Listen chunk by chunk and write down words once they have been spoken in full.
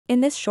In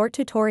this short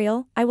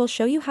tutorial, I will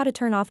show you how to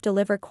turn off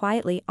Deliver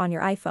Quietly on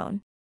your iPhone.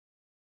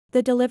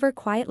 The Deliver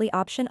Quietly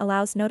option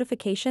allows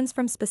notifications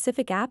from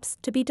specific apps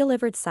to be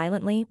delivered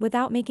silently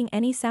without making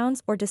any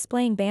sounds or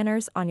displaying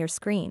banners on your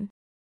screen.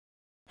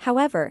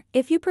 However,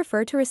 if you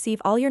prefer to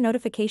receive all your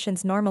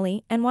notifications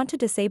normally and want to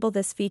disable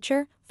this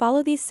feature,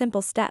 follow these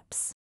simple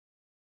steps.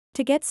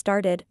 To get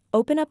started,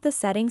 open up the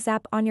Settings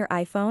app on your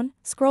iPhone,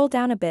 scroll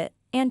down a bit,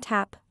 and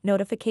tap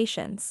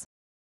Notifications.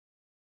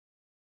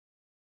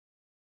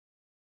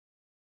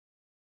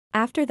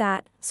 After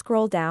that,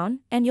 scroll down,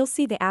 and you'll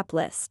see the app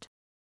list.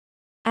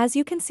 As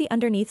you can see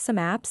underneath some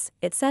apps,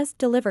 it says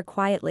Deliver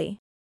Quietly.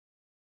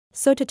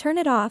 So to turn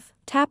it off,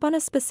 tap on a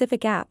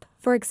specific app.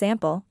 For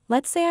example,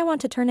 let's say I want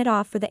to turn it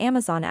off for the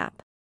Amazon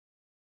app.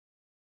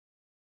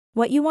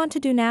 What you want to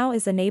do now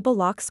is enable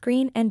lock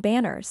screen and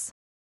banners.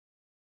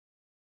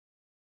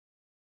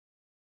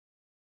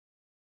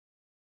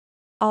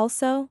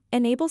 Also,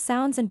 enable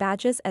sounds and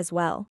badges as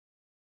well.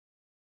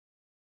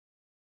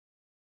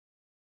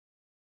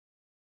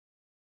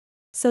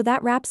 So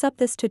that wraps up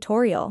this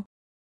tutorial.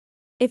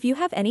 If you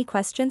have any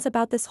questions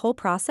about this whole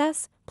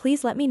process,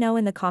 please let me know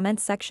in the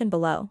comments section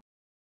below.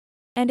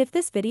 And if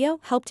this video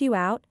helped you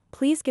out,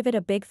 please give it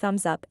a big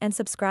thumbs up and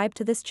subscribe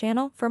to this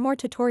channel for more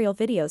tutorial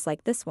videos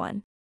like this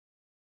one.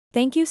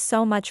 Thank you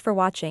so much for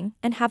watching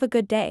and have a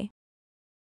good day.